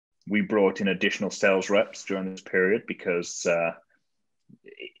we brought in additional sales reps during this period because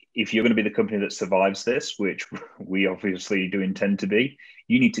if you're going to be the company that survives this, which we obviously do intend to be,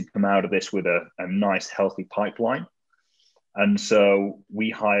 you need to come out of this with a nice, healthy pipeline. And so we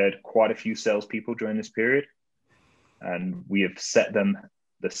hired quite a few salespeople during this period, and we have set them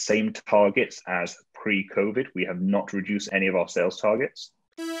the same targets as pre-COVID. We have not reduced any of our sales targets.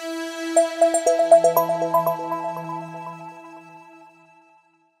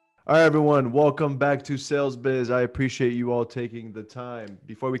 All right, everyone, welcome back to SALESBIZ. I appreciate you all taking the time.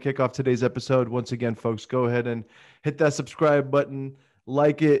 Before we kick off today's episode, once again, folks, go ahead and hit that subscribe button.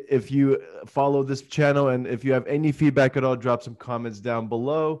 Like it if you follow this channel, and if you have any feedback at all, drop some comments down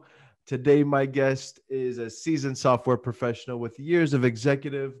below. Today, my guest is a seasoned software professional with years of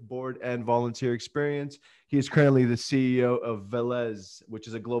executive, board, and volunteer experience. He is currently the CEO of Velez, which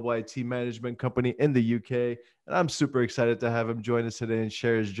is a global IT management company in the UK. And I'm super excited to have him join us today and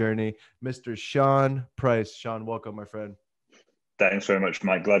share his journey. Mr. Sean Price. Sean, welcome, my friend. Thanks very much,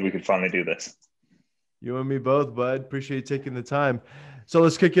 Mike. Glad we could finally do this. You and me both, bud. Appreciate you taking the time. So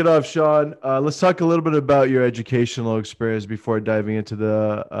let's kick it off, Sean. Let's talk a little bit about your educational experience before diving into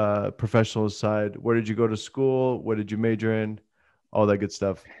the professional side. Where did you go to school? What did you major in? All that good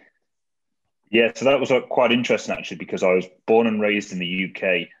stuff. Yeah, so that was quite interesting, actually, because I was born and raised in the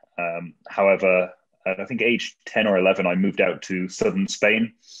UK. However, at I think age 10 or 11, I moved out to southern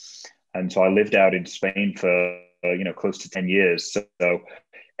Spain. And so I lived out in Spain for, close to 10 years. So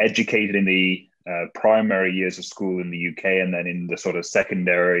educated in the primary years of school in the UK, and then in the sort of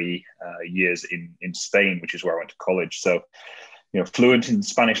secondary years in Spain, which is where I went to college. So, fluent in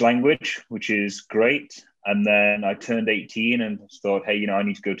Spanish language, which is great. And then I turned 18 and thought, hey, I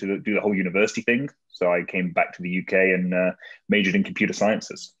need to go to do the whole university thing. So I came back to the UK and majored in computer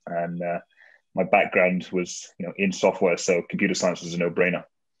sciences. And my background was, in software. So computer science was a no-brainer.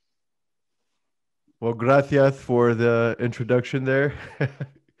 Well, gracias for the introduction there.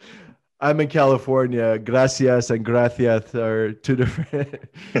 I'm in California. Gracias and gracias are two different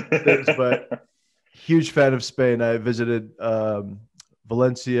things, but huge fan of Spain. I visited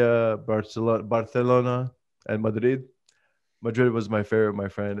Valencia, Barcelona, and Madrid. Madrid was my favorite, my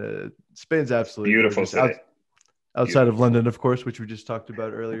friend. Spain's absolutely beautiful city. Outside of London, of course, which we just talked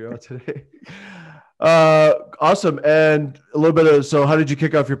about earlier on today. Awesome. And a little bit of, so how did you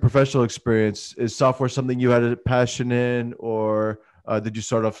kick off your professional experience? Is software something you had a passion in, or did you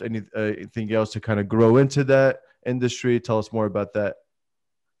start off anything else to kind of grow into that industry? Tell us more about that.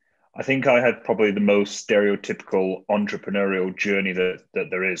 I think I had probably the most stereotypical entrepreneurial journey that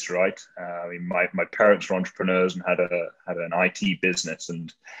there is, right? My parents were entrepreneurs and had an IT business,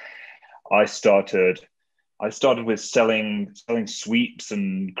 and I started with selling sweets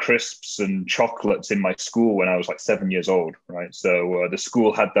and crisps and chocolates in my school when I was like 7 years old, right? So the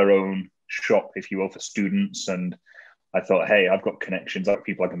school had their own shop, if you will, for students, and I thought, hey, I've got connections, I've got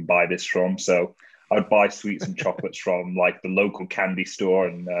people I can buy this from. So I'd buy sweets and chocolates from like the local candy store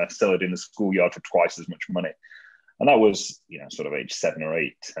and sell it in the schoolyard for twice as much money. And that was, sort of age 7 or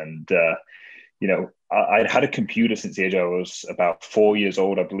 8. And, I'd had a computer since the age I was about 4 years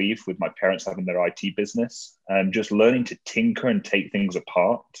old, I believe, with my parents having their IT business, and just learning to tinker and take things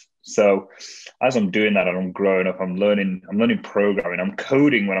apart. So as I'm doing that and I'm growing up, I'm learning programming. I'm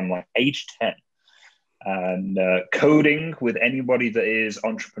coding when I'm like age 10. And coding with anybody that is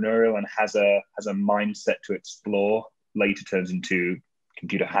entrepreneurial and has a mindset to explore later turns into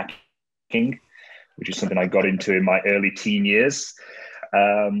computer hacking, which is something I got into in my early teen years.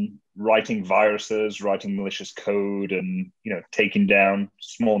 Writing viruses, writing malicious code, and taking down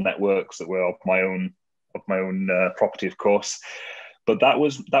small networks that were of my own property, of course. But that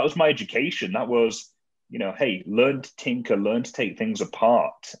was my education. That was, hey, learn to tinker, learn to take things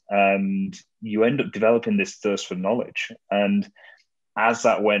apart, and you end up developing this thirst for knowledge. And as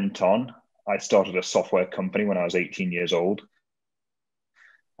that went on, I started a software company when I was 18 years old.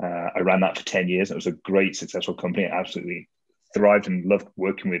 I ran that for 10 years. It was a great, successful company. I absolutely thrived and loved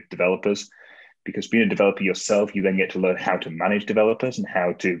working with developers, because being a developer yourself, you then get to learn how to manage developers and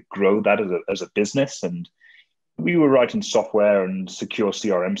how to grow that as a business. And we were writing software and secure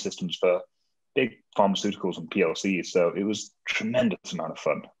CRM systems for big pharmaceuticals and PLCs. So it was a tremendous amount of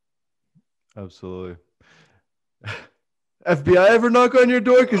fun. Absolutely. FBI ever knock on your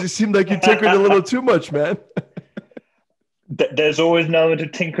door? Because it seemed like you tinkered a little too much, man. There's always an element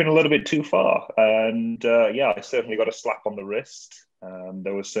of tinkering a little bit too far. And I certainly got a slap on the wrist.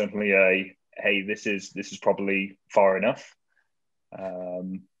 There was certainly hey, this is probably far enough.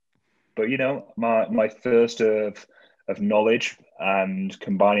 But my thirst of knowledge and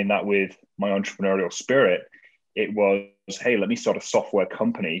combining that with my entrepreneurial spirit, It was, hey, let me start a software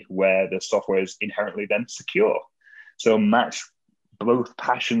company where the software is inherently then secure. So match both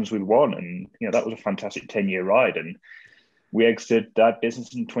passions with one. And, that was a fantastic 10-year ride. And we exited that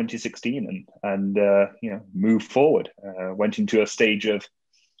business in 2016 and moved forward. Went into a stage of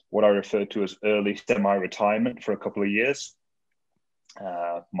what I refer to as early semi-retirement for a couple of years.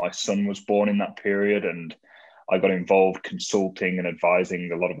 My son was born in that period, and I got involved consulting and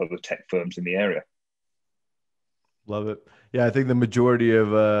advising a lot of other tech firms in the area. Love it. Yeah, I think the majority of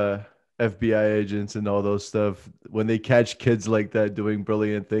FBI agents and all those stuff, when they catch kids like that doing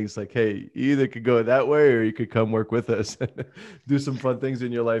brilliant things, like, hey, you either could go that way or you could come work with us and do some fun things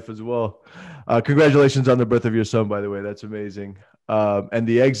in your life as well. Congratulations on the birth of your son, by the way. That's amazing. And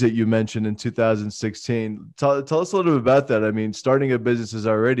the exit you mentioned in 2016. Tell us a little bit about that. I mean, starting a business is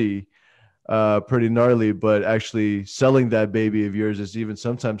already pretty gnarly, but actually selling that baby of yours is even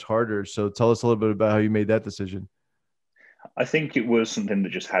sometimes harder. So tell us a little bit about how you made that decision. I think it was something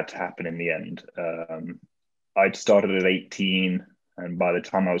that just had to happen in the end. I'd started at 18, and by the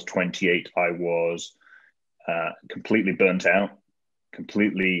time I was 28, I was completely burnt out,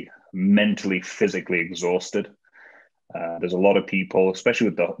 completely mentally, physically exhausted. There's a lot of people, especially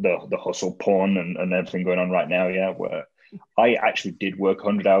with the hustle porn and everything going on right now, where I actually did work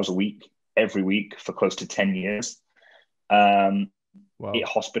 100 hours a week, every week for close to 10 years. Wow. It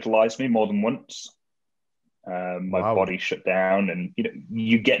hospitalized me more than once. My body shut down, and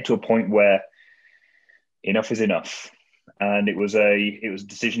you get to a point where enough is enough, and it was a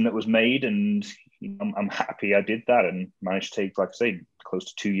decision that was made, and I'm happy I did that and managed to take, like I say, close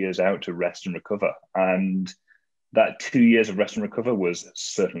to 2 years out to rest and recover, and that 2 years of rest and recover was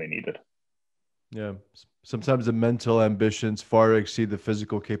certainly needed. Yeah, sometimes the mental ambitions far exceed the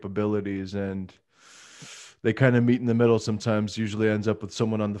physical capabilities, and they kind of meet in the middle. Sometimes usually ends up with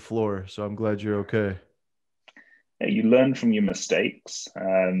someone on the floor. So I'm glad you're okay. You learn from your mistakes.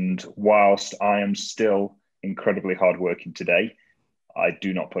 And whilst I am still incredibly hardworking today, I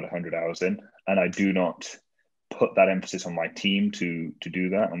do not put 100 hours in, and I do not put that emphasis on my team to do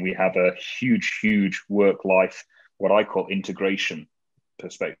that. And we have a huge work-life, what I call integration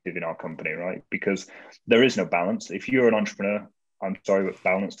perspective in our company, right? Because there is no balance. If you're an entrepreneur, I'm sorry, but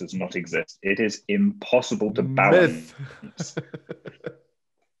balance does not exist. It is impossible to balance.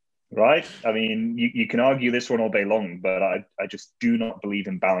 Right? I mean, you can argue this one all day long, but I just do not believe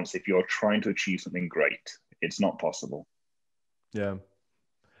in balance if you're trying to achieve something great. It's not possible. Yeah.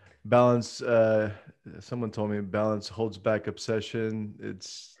 Balance, someone told me balance holds back obsession.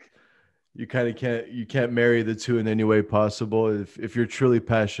 You kind of can't marry the two in any way possible if you're truly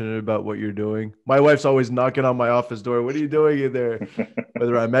passionate about what you're doing. My wife's always knocking on my office door. What are you doing in there?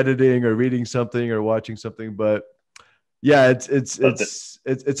 Whether I'm editing or reading something or watching something, but yeah, it's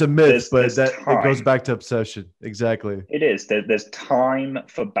a myth, but it goes back to obsession. Exactly. It is. There's time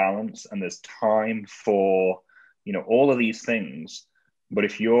for balance, and there's time for, all of these things. But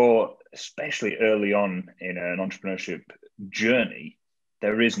if you're, especially early on in an entrepreneurship journey,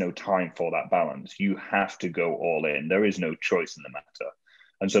 there is no time for that balance. You have to go all in. There is no choice in the matter.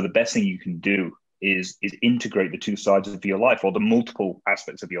 And so the best thing you can do is integrate the two sides of your life, or the multiple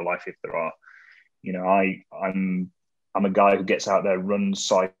aspects of your life, if there are. I'm a guy who gets out there, runs,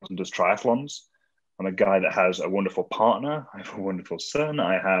 cycles, and does triathlons. I'm a guy that has a wonderful partner. I have a wonderful son.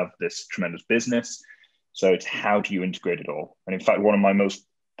 I have this tremendous business. So it's how do you integrate it all? And in fact, one of my most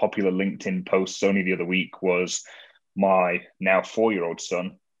popular LinkedIn posts only the other week was my now 4-year-old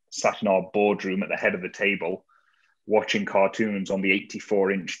son sat in our boardroom at the head of the table watching cartoons on the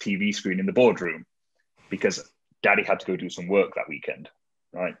 84-inch TV screen in the boardroom because daddy had to go do some work that weekend,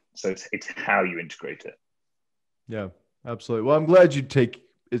 right? So it's how you integrate it. Yeah, absolutely. Well, I'm glad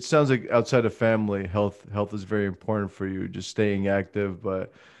it sounds like outside of family, health is very important for you, just staying active,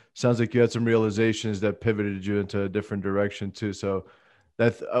 but sounds like you had some realizations that pivoted you into a different direction too. So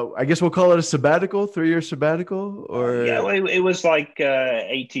that I guess we'll call it a sabbatical, 3-year sabbatical, or it was like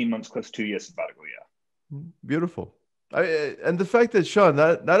 18 months plus 2 years sabbatical. Yeah. Beautiful. And the fact that Sean,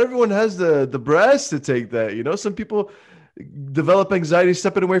 not everyone has the brass to take that, some people develop anxiety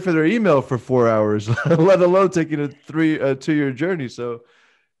stepping away from their email for 4 hours, let alone taking a 2-year journey. So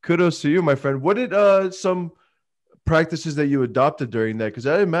kudos to you, my friend. What did some practices that you adopted during that? Because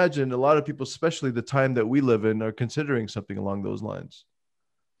I imagine a lot of people, especially the time that we live in, are considering something along those lines.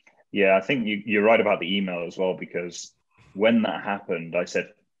 Yeah, I think you're right about the email as well, because when that happened, I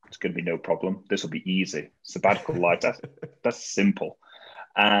said, it's going to be no problem. This will be easy. Sabbatical life, that's simple.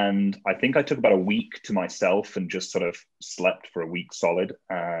 And I think I took about a week to myself and just sort of slept for a week solid.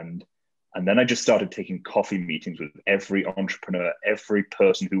 And then I just started taking coffee meetings with every entrepreneur, every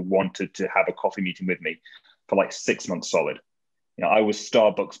person who wanted to have a coffee meeting with me. for like 6 months solid. I was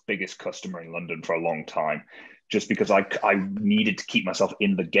Starbucks' biggest customer in London for a long time, just because I needed to keep myself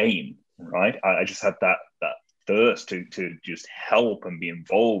in the game, right? I just had that thirst to just help and be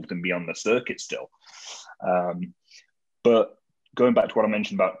involved and be on the circuit still. But going back to what I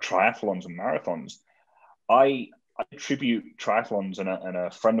mentioned about triathlons and marathons, I attribute triathlons and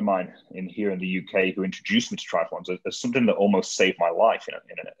a friend of mine here in the UK who introduced me to triathlons as something that almost saved my life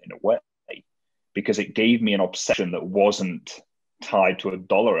in a way, because it gave me an obsession that wasn't tied to a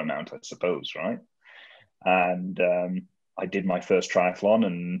dollar amount, I suppose, right? And I did my first triathlon,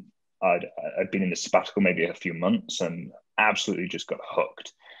 and I'd been in the sabbatical maybe a few months, and absolutely just got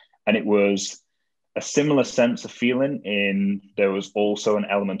hooked. And it was a similar sense of feeling there was also an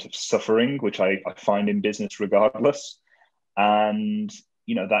element of suffering, which I find in business regardless. And,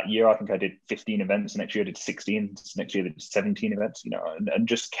 that year, I think I did 15 events. The next year I did 16. Next year I did 17 events, and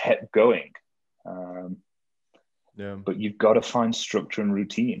just kept going. But you've got to find structure and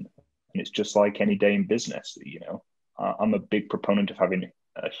routine. And it's just like any day in business, I'm a big proponent of having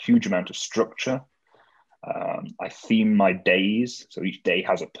a huge amount of structure. I theme my days. So each day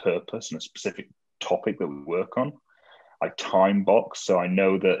has a purpose and a specific topic that we work on. I time box. So I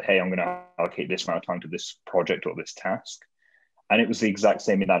know that, hey, I'm going to allocate this amount of time to this project or this task. And it was the exact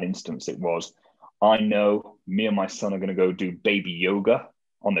same in that instance. It was, I know me and my son are going to go do baby yoga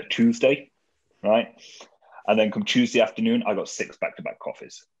on the Tuesday, right? And then come Tuesday afternoon, I got 6 back-to-back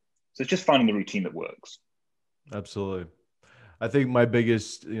coffees. So it's just finding the routine that works. Absolutely. I think my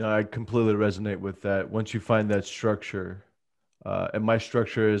biggest, I completely resonate with that. Once you find that structure, and my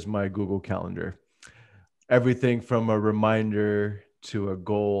structure is my Google Calendar. Everything from a reminder to a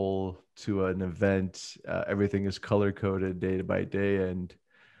goal to an event, everything is color-coded day by day. And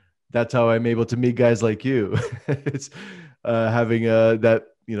that's how I'm able to meet guys like you. It's having that,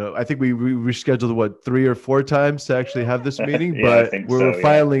 I think we rescheduled 3 or 4 times to actually have this meeting, Yeah, but we're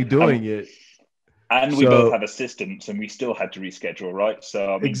finally doing it. And we both have assistants, and we still had to reschedule, right?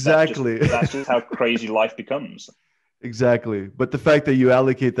 So I mean, exactly, that's just how crazy life becomes. Exactly. But the fact that you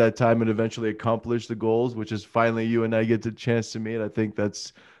allocate that time and eventually accomplish the goals, which is finally you and I get the chance to meet, I think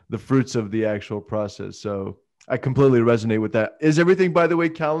that's the fruits of the actual process. So I completely resonate with that. Is everything, by the way,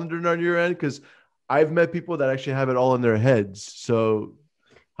 calendared on your end? Because I've met people that actually have it all in their heads. So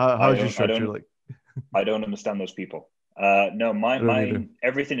how's your structure like? I don't understand those people. No, my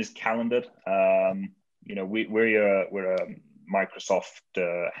everything is calendared. We're a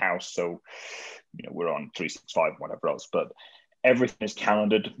Microsoft house, so we're on 365, whatever else, but everything is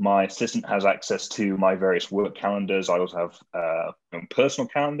calendared. My assistant has access to my various work calendars. I also have my own personal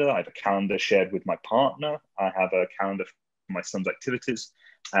calendar. I have a calendar shared with my partner. I have a calendar for my son's activities.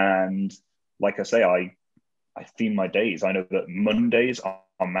 And like I say, I theme my days. I know that Mondays are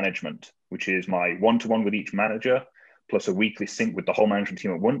management, which is my one-to-one with each manager, plus a weekly sync with the whole management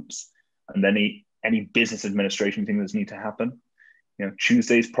team at once. And then any business administration thing that's need to happen.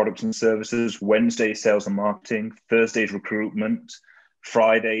 Tuesdays, products and services, Wednesdays, sales and marketing, Thursdays, recruitment,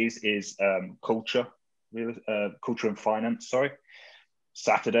 Fridays is culture and finance,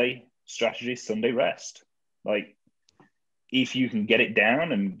 Saturday, strategy, Sunday, rest. Like, if you can get it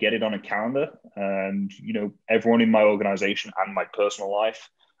down and get it on a calendar, and, everyone in my organization and my personal life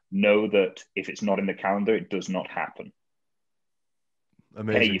know that if it's not in the calendar, it does not happen.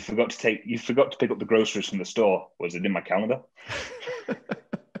 Amazing. Hey, you forgot to pick up the groceries from the store. Was it in my calendar?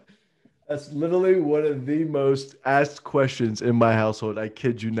 That's literally one of the most asked questions in my household. I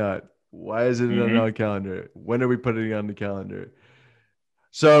kid you not. Why is it on our calendar? When are we putting it on the calendar?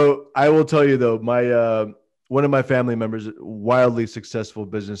 So I will tell you though, my one of my family members, wildly successful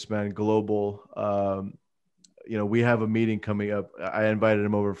businessman, global. We have a meeting coming up. I invited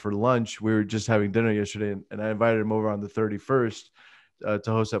him over for lunch. We were just having dinner yesterday, and I invited him over on the 31st.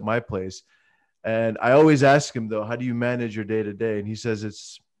 To host at my place. And I always ask him though, how do you manage your day to day? And he says,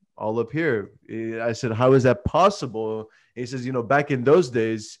 it's all up here. I said, how is that possible? And he says, back in those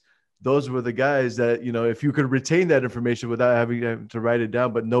days, those were the guys that, if you could retain that information without having to write it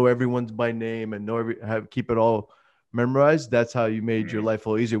down, but know everyone's by name and keep it all memorized. That's how you made your life a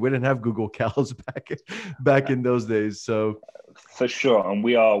little easier. We didn't have Google Cals back in those days. So for sure, and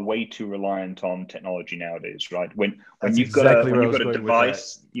we are way too reliant on technology nowadays, right? When you've got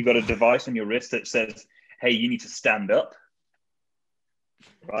a device on your wrist that says, "Hey, you need to stand up,"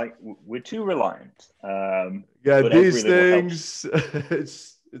 right? We're too reliant. These things,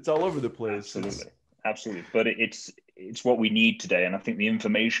 it's all over the place. Absolutely. But it's what we need today, and I think the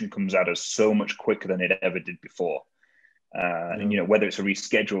information comes at us so much quicker than it ever did before. And whether it's a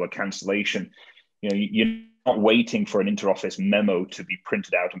reschedule or cancellation, you're not waiting for an interoffice memo to be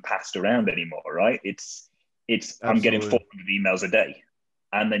printed out and passed around anymore, right? It's I'm getting Absolutely. 400 emails a day.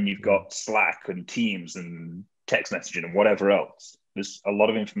 And then you've Yeah. got Slack and Teams and text messaging and whatever else. There's a lot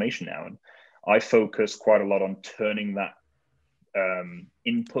of information now. And I focus quite a lot on turning that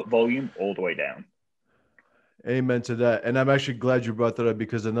input volume all the way down. Amen to that. And I'm actually glad you brought that up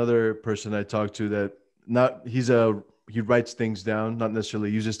because another person I talked to that he writes things down, not necessarily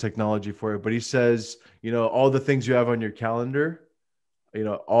uses technology for it, but he says, all the things you have on your calendar,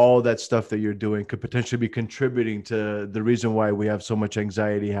 all that stuff that you're doing could potentially be contributing to the reason why we have so much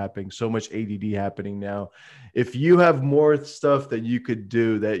anxiety happening, so much ADD happening now. If you have more stuff that you could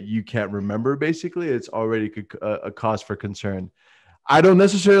do that you can't remember, basically, it's already a cause for concern. I don't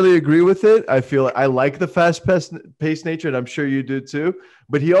necessarily agree with it. I feel I like the fast-paced nature, and I'm sure you do too.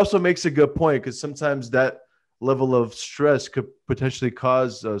 But he also makes a good point because sometimes that level of stress could potentially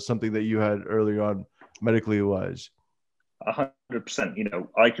cause something that you had earlier on medically wise. 100%.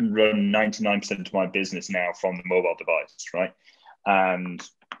 I can run 99% of my business now from the mobile device, right? And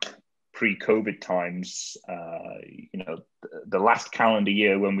pre-COVID times, the last calendar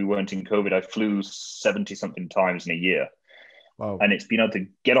year when we weren't in COVID, I flew 70 something times in a year. Wow. And it's been able to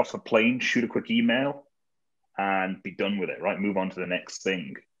get off a plane, shoot a quick email, and be done with it, right? Move on to the next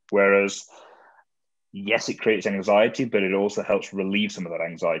thing. Whereas, yes, it creates anxiety, but it also helps relieve some of that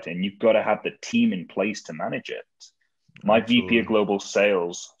anxiety. And you've got to have the team in place to manage it. My VP of Global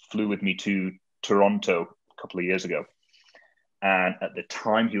Sales flew with me to Toronto a couple of years ago. And at the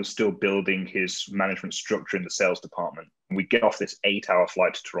time, he was still building his management structure in the sales department. And we get off this 8-hour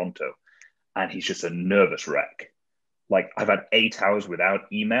flight to Toronto, and he's just a nervous wreck. Like, I've had 8 hours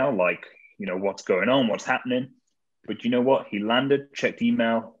without email, like, what's going on, what's happening. But you know what? He landed, checked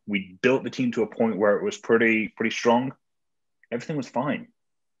email. We built the team to a point where it was pretty strong. Everything was fine.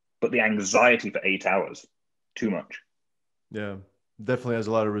 But the anxiety for 8 hours, too much. Yeah, definitely has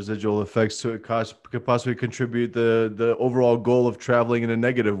a lot of residual effects to it. Could possibly contribute the overall goal of traveling in a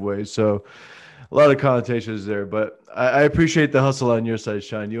negative way. So a lot of connotations there, but I appreciate the hustle on your side,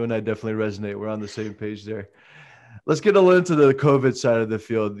 Sean. You and I definitely resonate. We're on the same page there. Let's get a little into the COVID side of the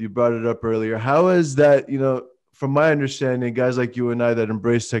field. You brought it up earlier. How is that, from my understanding, guys like you and I that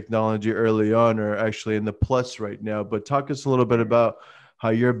embrace technology early on are actually in the plus right now, but talk us a little bit about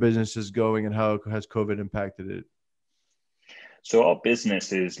how your business is going and how has COVID impacted it. So our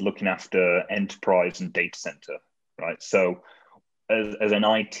business is looking after enterprise and data center, right? So as an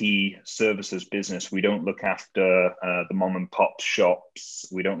IT services business, we don't look after the mom and pop shops.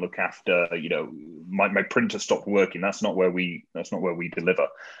 We don't look after, my printer stopped working. That's not where we deliver.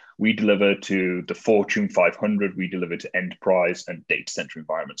 We deliver to the Fortune 500. We deliver to enterprise and data center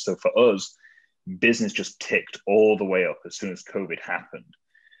environments. So for us, business just ticked all the way up as soon as COVID happened,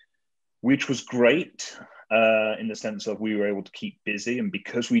 which was great. In the sense of we were able to keep busy. And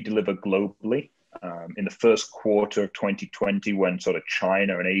because we deliver globally, in the first quarter of 2020, when sort of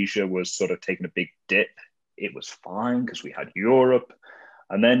China and Asia was sort of taking a big dip, it was fine because we had Europe.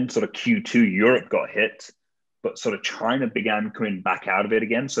 And then sort of Q2, Europe got hit, but sort of China began coming back out of it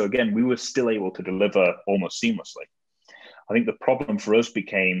again. So again, we were still able to deliver almost seamlessly. I think the problem for us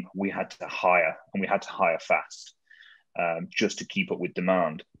became we had to hire, and we had to hire fast just to keep up with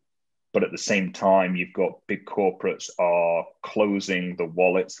demand. But at the same time, you've got big corporates are closing the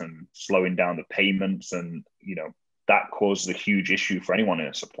wallets and slowing down the payments. And, that causes a huge issue for anyone in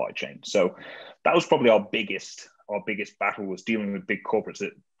a supply chain. So that was probably our biggest battle, was dealing with big corporates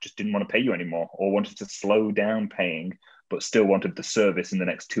that just didn't want to pay you anymore or wanted to slow down paying, but still wanted the service in the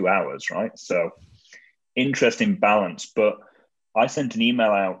next 2 hours, right? So interesting balance. But I sent an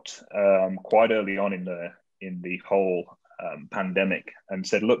email out quite early on in the whole pandemic and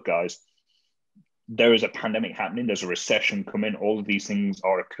said, look, guys, there is a pandemic happening. There's a recession coming. All of these things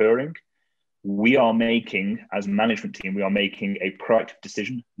are occurring. We are making, as a management team, we are making a proactive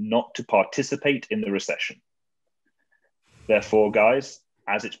decision not to participate in the recession. Therefore, guys,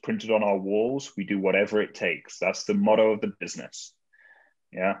 as it's printed on our walls, we do whatever it takes. That's the motto of the business.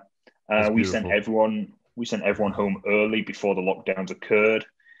 Yeah. We sent everyone home early before the lockdowns occurred.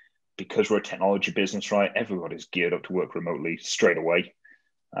 Because we're a technology business, right? Everybody's geared up to work remotely straight away.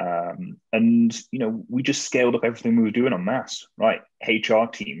 And, we just scaled up everything we were doing en masse, right? HR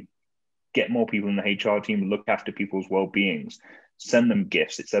team, get more people in the HR team, look after people's well-beings, send them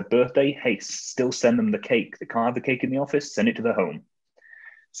gifts. It's their birthday. Hey, still send them the cake. They can't have the cake in the office, send it to their home.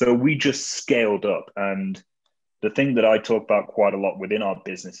 So we just scaled up. And the thing that I talk about quite a lot within our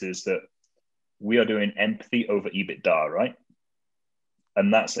business is that we are doing empathy over EBITDA, right?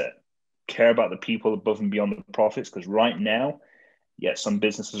 And that's it. Care about the people above and beyond the profits, because right now, yes, some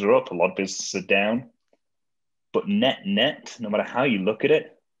businesses are up, a lot of businesses are down, but net, no matter how you look at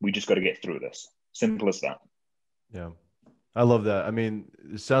it, we just got to get through this. Simple as that. Yeah. I love that. I mean,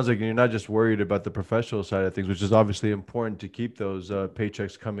 it sounds like you're not just worried about the professional side of things, which is obviously important to keep those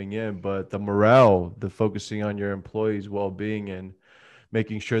paychecks coming in, but the morale, the focusing on your employees' well-being and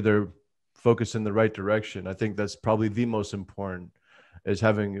making sure they're focused in the right direction. I think that's probably the most important is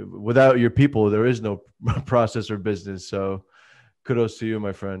having, without your people, there is no process or business. So kudos to you,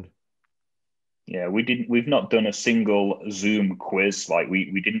 my friend. Yeah, we've not done a single Zoom quiz. Like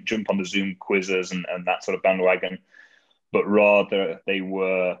we didn't jump on the Zoom quizzes and that sort of bandwagon, but rather they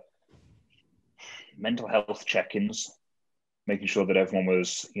were mental health check-ins, making sure that everyone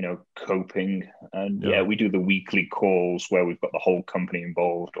was, coping. And Yeah. yeah, we do the weekly calls where we've got the whole company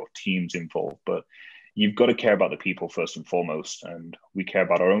involved or teams involved, but you've got to care about the people first and foremost. And we care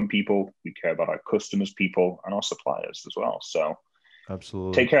about our own people, we care about our customers' people and our suppliers as well. So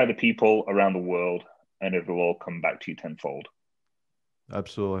Absolutely. take care of the people around the world and it will all come back to you tenfold.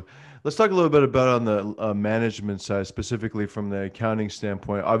 Absolutely. Let's talk a little bit about on the management side, specifically from the accounting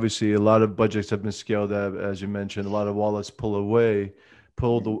standpoint. Obviously, a lot of budgets have been scaled up, as you mentioned. A lot of wallets put away,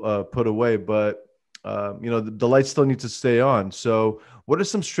 but the lights still need to stay on. So, what are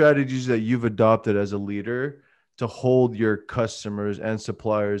some strategies that you've adopted as a leader to hold your customers and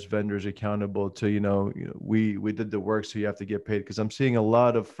suppliers, vendors accountable to, we did the work, so you have to get paid? Because I'm seeing a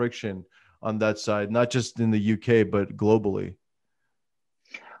lot of friction on that side, not just in the UK, but globally.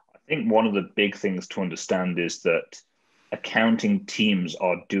 I think one of the big things to understand is that accounting teams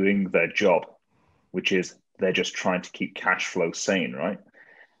are doing their job, which is they're just trying to keep cash flow sane, right?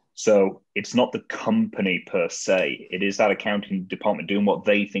 So it's not the company per se. It is that accounting department doing what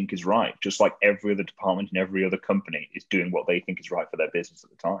they think is right, just like every other department in every other company is doing what they think is right for their business at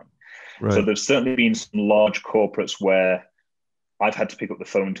the time. So Right. there's certainly been some large corporates where I've had to pick up the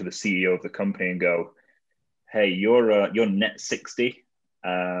phone to the CEO of the company and go, "Hey, you're net 60,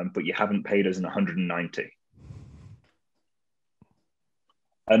 but you haven't paid us in 190."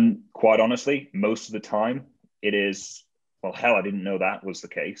 And quite honestly, most of the time it is, well, hell, I didn't know that was the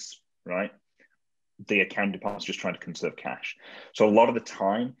case, right? The account department's just trying to conserve cash. So a lot of the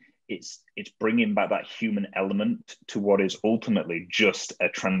time, it's bringing back that human element to what is ultimately just a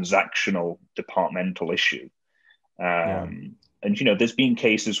transactional departmental issue. Yeah. And there's been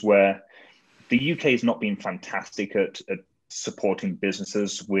cases where the UK has not been fantastic at supporting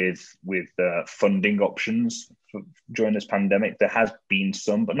businesses with funding options during this pandemic. There has been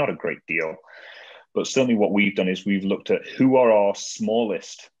some, but not a great deal. But certainly, what we've done is we've looked at who are our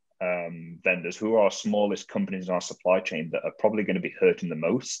smallest vendors, who are our smallest companies in our supply chain that are probably going to be hurting the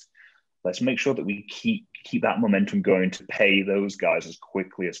most. Let's make sure that we keep that momentum going to pay those guys as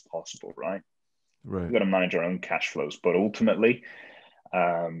quickly as possible, right? Right. We've got to manage our own cash flows, but ultimately,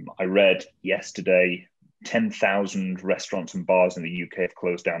 I read yesterday 10,000 restaurants and bars in the UK have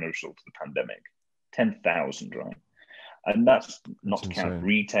closed down as a result of the pandemic. 10,000, right? And that's That's not to count insane.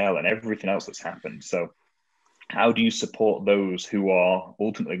 retail and everything else that's happened. So, how do you support those who are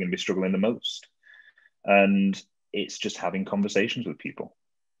ultimately going to be struggling the most? And it's just having conversations with people,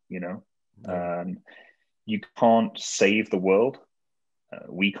 you know? Yeah. You can't save the world.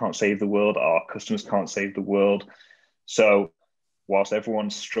 We can't save the world. Our customers can't save the world. So, whilst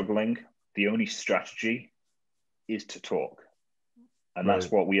everyone's struggling, the only strategy is to talk. And that's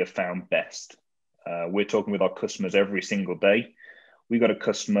Right. what we have found best. We're talking with our customers every single day. We got a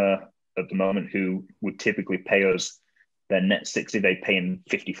customer at the moment who would typically pay us their net 60, they pay in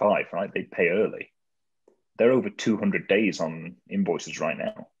 55, right? They pay early. They're over 200 days on invoices right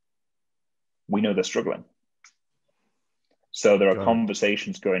now. We know they're struggling. So there are Got it.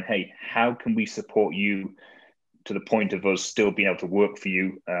 conversations going, hey, how can we support you to the point of us still being able to work for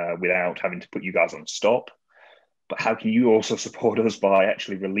you without having to put you guys on stop? But how can you also support us by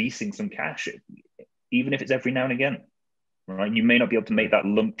actually releasing some cash, even if it's every now and again, right? You may not be able to make Right. that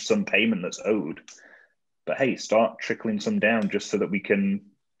lump sum payment that's owed, but hey, start trickling some down just so that we can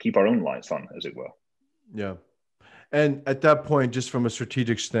keep our own lights on, as it were. Yeah. And at that point, just from a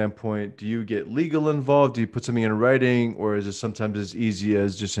strategic standpoint, do you get legal involved? Do you put something in writing, or is it sometimes as easy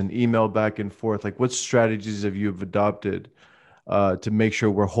as just an email back and forth? Like, what strategies have you adopted to make sure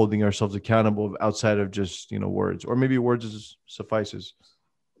we're holding ourselves accountable outside of just words, or maybe words suffices?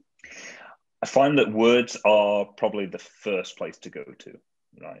 I find that words are probably the first place to go to,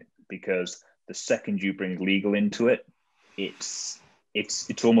 right? Because the second you bring legal into it, it's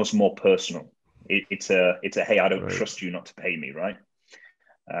it's almost more personal. It's a hey, I don't Right. trust you not to pay me, right?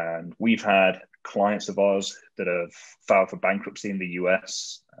 And we've had clients of ours that have filed for bankruptcy in the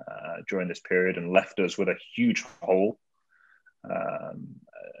US during this period and left us with a huge hole. Um,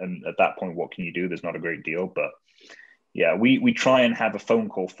 and at that point, what can you do? There's not a great deal, but yeah, we try and have a phone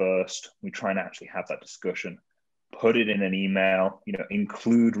call first. We try and actually have that discussion. put it in an email,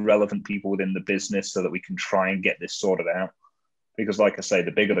 include relevant people within the business so that we can try and get this sorted out. Because like I say,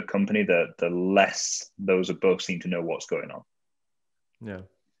 the bigger the company, the less those above seem to know what's going on. Yeah.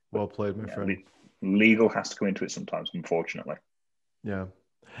 Well played, my friend. Legal has to come into it sometimes, unfortunately. Yeah.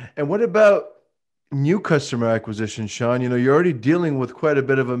 And what about new customer acquisition, Sean? You're already dealing with quite a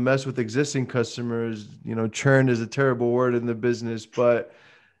bit of a mess with existing customers. Churn is a terrible word in the business, but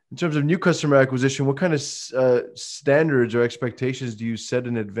in terms of new customer acquisition, what kind of standards or expectations do you set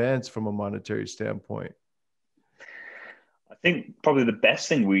in advance from a monetary standpoint? I think probably the best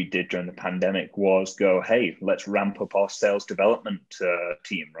thing we did during the pandemic was go, hey, let's ramp up our sales development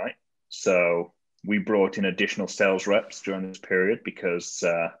team, right? So we brought in additional sales reps during this period because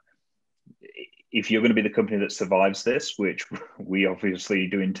if you're going to be the company that survives this, which we obviously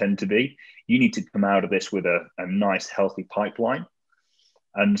do intend to be, you need to come out of this with a nice, healthy pipeline.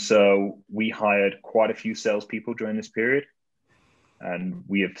 And so we hired quite a few salespeople during this period, and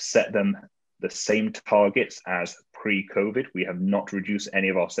we have set them the same targets as pre-COVID. We have not reduced any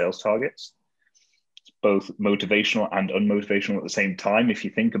of our sales targets. It's both motivational and unmotivational at the same time, if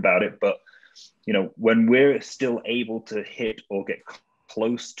you think about it. But, when we're still able to hit or get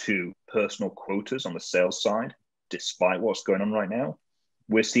close to personal quotas on the sales side, despite what's going on right now,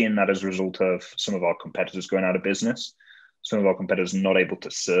 we're seeing that as a result of some of our competitors going out of business. Some of our competitors not able to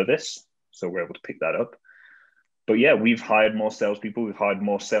service, so we're able to pick that up. But yeah, we've hired more salespeople. We've hired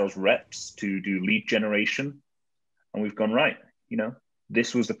more sales reps to do lead generation. And we've gone, right,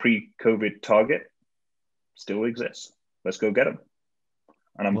 this was the pre-COVID target, still exists. Let's go get them.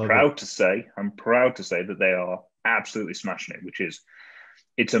 And I'm proud to say that they are absolutely smashing it, which is,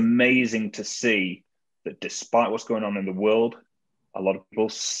 it's amazing to see that despite what's going on in the world, a lot of people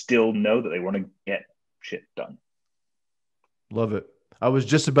still know that they want to get shit done. Love it. I was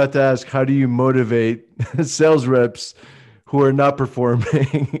just about to ask, how do you motivate sales reps who are not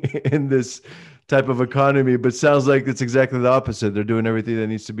performing in this type of economy? But sounds like it's exactly the opposite. They're doing everything that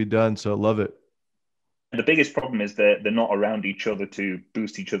needs to be done. So I love it. The biggest problem is that they're not around each other to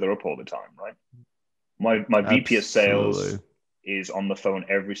boost each other up all the time, right? My VP of sales is on the phone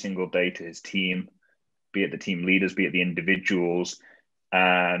every single day to his team, be it the team leaders, be it the individuals.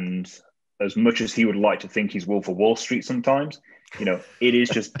 And as much as he would like to think he's Wolf of Wall Street sometimes, it is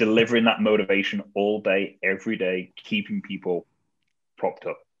just delivering that motivation all day, every day, keeping people propped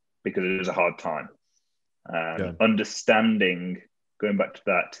up because it is a hard time. Understanding, going back to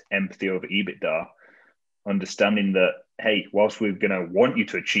that empathy over EBITDA, understanding that, hey, whilst we're going to want you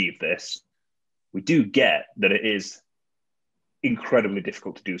to achieve this, we do get that it is incredibly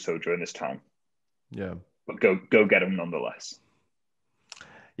difficult to do so during this time. Yeah. But go get them nonetheless.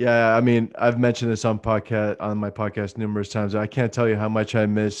 Yeah, I mean, I've mentioned this on my podcast numerous times. I can't tell you how much I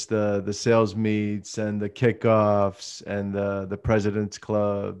miss the sales meets and the kickoffs and the president's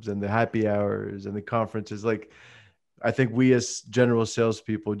clubs and the happy hours and the conferences. Like, I think we as general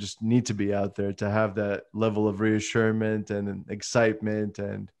salespeople just need to be out there to have that level of reassurance and excitement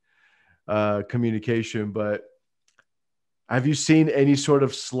and communication. But have you seen any sort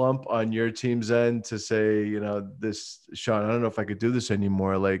of slump on your team's end to say, this, Sean, I don't know if I could do this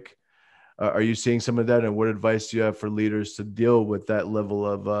anymore? Like, are you seeing some of that? And what advice do you have for leaders to deal with that level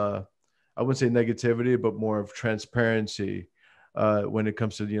of, I wouldn't say negativity, but more of transparency when it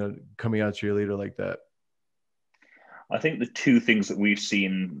comes to, coming out to your leader like that? I think the two things that we've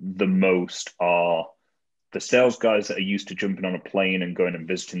seen the most are the sales guys that are used to jumping on a plane and going and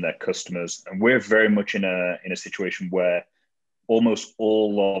visiting their customers. And we're very much in a situation where almost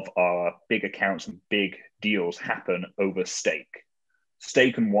all of our big accounts and big deals happen over steak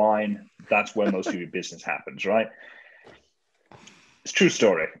and wine. That's where most of your business happens, right? It's a true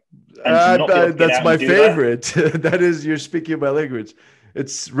story. That's my favorite. That is, you're speaking my language.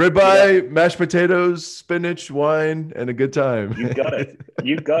 It's ribeye, mashed potatoes, spinach, wine, and a good time. You got it.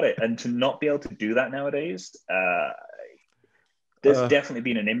 You got it. And to not be able to do that nowadays, there's definitely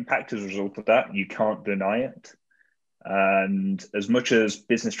been an impact as a result of that. You can't deny it. And as much as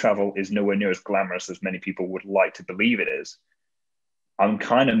business travel is nowhere near as glamorous as many people would like to believe it is, I'm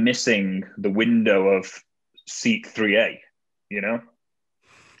kind of missing the window of seat 3A,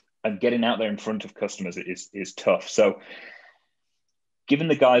 and getting out there in front of customers is tough. So giving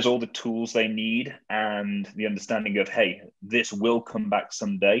the guys all the tools they need and the understanding of, hey, this will come back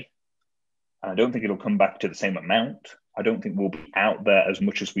someday. I don't think it'll come back to the same amount. I don't think we'll be out there as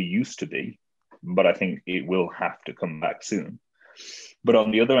much as we used to be, but I think it will have to come back soon. But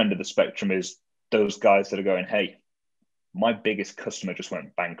on the other end of the spectrum is those guys that are going, hey, my biggest customer just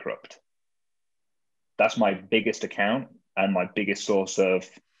went bankrupt. That's my biggest account and my biggest source of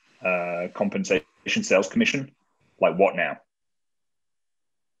compensation, sales commission. like, what now?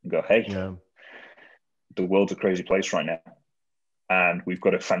 And go, hey, Yeah. the world's a crazy place right now. And we've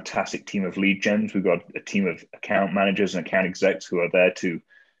got a fantastic team of lead gens. We've got a team of account managers and account execs who are there to,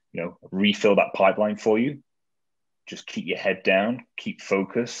 refill that pipeline for you. Just keep your head down, keep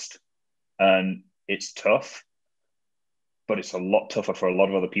focused. And it's tough, but it's a lot tougher for a lot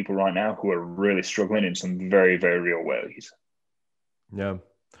of other people right now who are really struggling in some very, very real ways. Yeah.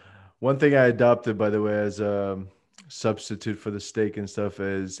 One thing I adopted, by the way, as a substitute for the steak and stuff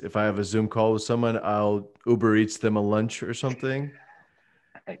is if I have a Zoom call with someone, I'll Uber Eats them a lunch or something.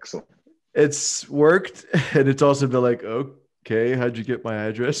 Excellent. It's worked. And it's also been like, okay, how'd you get my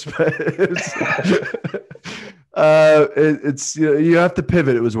address? But it's you have to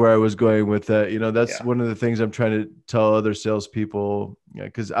pivot. It was where I was going with that. That's one of the things I'm trying to tell other salespeople,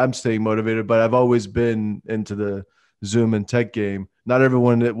 because I'm staying motivated, but I've always been into the Zoom and tech game. Not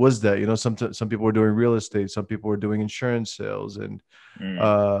everyone was that. Some people were doing real estate, some people were doing insurance sales and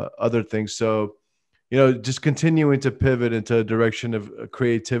other things. So, just continuing to pivot into a direction of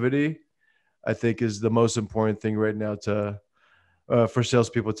creativity, I think, is the most important thing right now for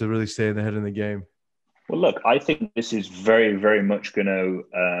salespeople to really stay in the head of the game. Well, look, I think this is very, very much going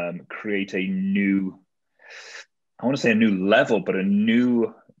to create a new, I want to say a new level, but a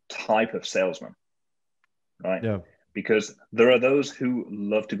new type of salesman, right? Yeah. Because there are those who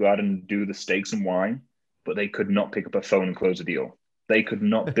love to go out and do the steaks and wine, but they could not pick up a phone and close a deal. They could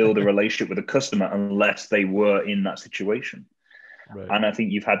not build a relationship with a customer unless they were in that situation. Right. And I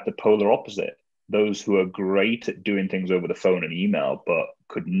think you've had the polar opposite. Those who are great at doing things over the phone and email, but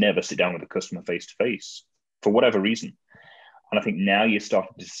could never sit down with a customer face to face for whatever reason. And I think now you're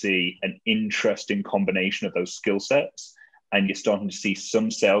starting to see an interesting combination of those skill sets. And you're starting to see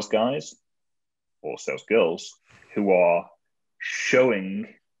some sales guys or sales girls who are showing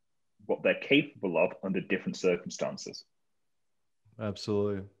what they're capable of under different circumstances.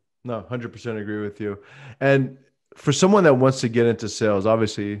 Absolutely. No, 100% agree with you. And for someone that wants to get into sales,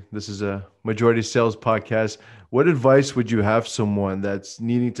 obviously this is a majority sales podcast. What advice would you have someone that's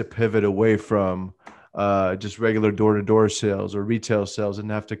needing to pivot away from just regular door-to-door sales or retail sales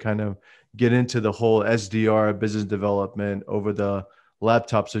and have to kind of get into the whole SDR, business development, over the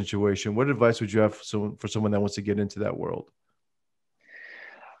laptop situation? What advice would you have for someone that wants to get into that world?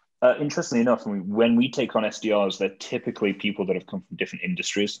 Interestingly enough, when we take on SDRs, they're typically people that have come from different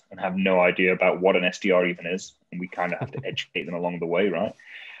industries and have no idea about what an SDR even is. And we kind of have to educate them along the way, right?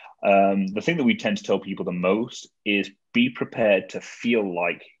 The thing that we tend to tell people the most is be prepared to feel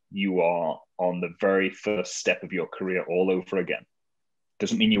like you are on the very first step of your career all over again.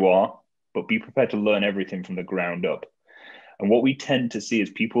 Doesn't mean you are, but be prepared to learn everything from the ground up. And what we tend to see is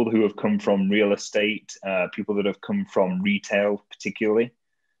people who have come from real estate, people that have come from retail particularly,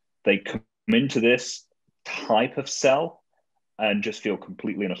 they come into this type of sell and just feel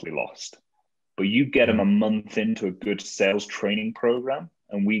completely and utterly lost. But you get them a month into a good sales training program,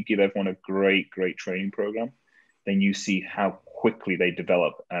 and we give everyone a great, great training program, then you see how quickly they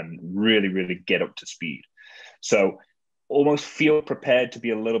develop and really, really get up to speed. So almost feel prepared to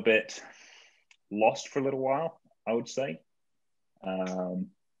be a little bit lost for a little while, I would say.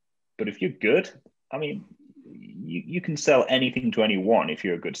 But if you're good, I mean, you can sell anything to anyone if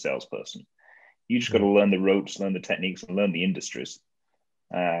you're a good salesperson. You just got to learn the ropes, learn the techniques, and learn the industries.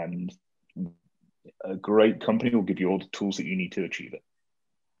 And a great company will give you all the tools that you need to achieve it.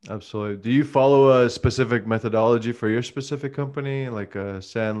 Absolutely. Do you follow a specific methodology for your specific company, like a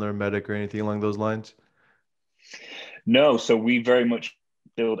Sandler, Medic, or anything along those lines? No. So we very much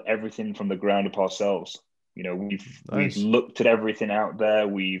build everything from the ground up ourselves. We've looked at everything out there.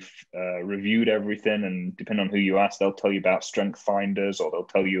 We've reviewed everything, and depending on who you ask, they'll tell you about strength finders, or they'll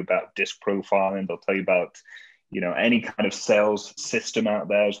tell you about disc profiling. They'll tell you about, any kind of sales system out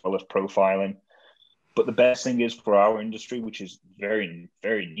there, as well as profiling. But the best thing is for our industry, which is very,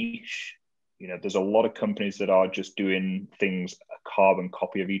 very niche, there's a lot of companies that are just doing things a carbon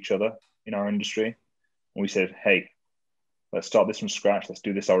copy of each other in our industry. And we said, hey, let's start this from scratch. Let's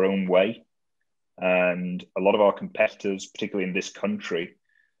do this our own way. And a lot of our competitors, particularly in this country,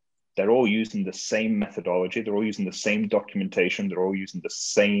 they're all using the same methodology. They're all using the same documentation. They're all using the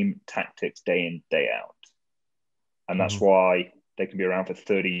same tactics day in, day out. And that's why they can be around for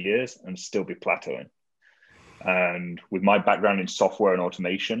 30 years and still be plateauing. And with my background in software and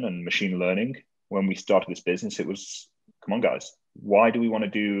automation and machine learning, when we started this business, it was, come on, guys, why do we want to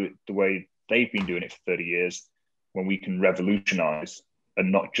do the way they've been doing it for 30 years when we can revolutionize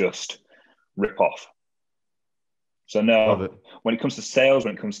and not just rip off? So no, when it comes to sales,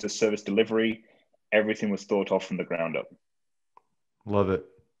 when it comes to service delivery, everything was thought of from the ground up. Love it.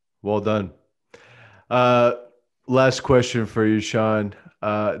 Well done. last question for you, Sean.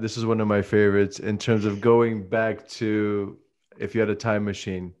 This is one of my favorites in terms of going back to if you had a time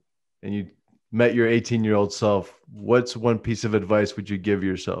machine and you met your 18-year-old self, what's one piece of advice would you give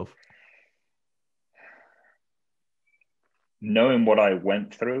yourself? Knowing what I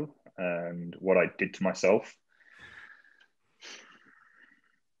went through and what I did to myself,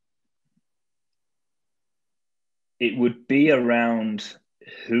 it would be around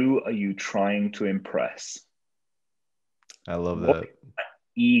who are you trying to impress? I love What that.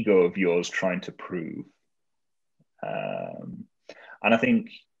 ego of yours trying to prove? And I think,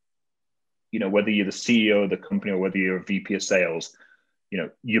 whether you're the CEO of the company or whether you're a VP of sales,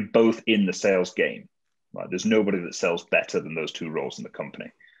 you're both in the sales game, right? There's nobody that sells better than those two roles in the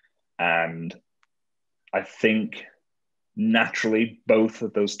company. And I think naturally, both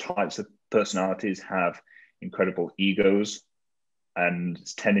of those types of personalities have incredible egos and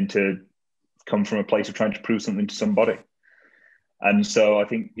it's tending to come from a place of trying to prove something to somebody. And so I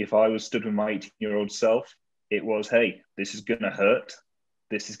think if I was stood with my 18-year-old self, it was, hey, this is going to hurt.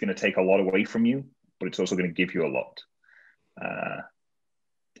 This is going to take a lot away from you, but it's also going to give you a lot.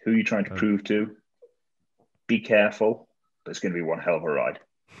 Who are you trying to prove to? Be careful, but it's going to be one hell of a ride.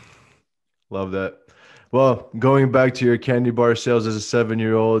 Love that. Well, going back to your candy bar sales as a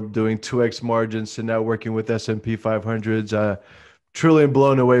 7-year-old, doing 2x margins and now working with S&P 500s, truly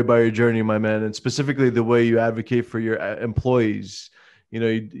blown away by your journey, my man, and specifically the way you advocate for your employees.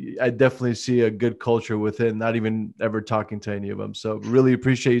 I definitely see a good culture within, not even ever talking to any of them. So really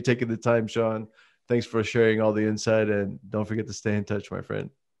appreciate you taking the time, Sean. Thanks for sharing all the insight, and don't forget to stay in touch, my friend.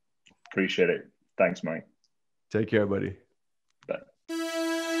 Appreciate it. Thanks, Mike. Take care, buddy. Bye.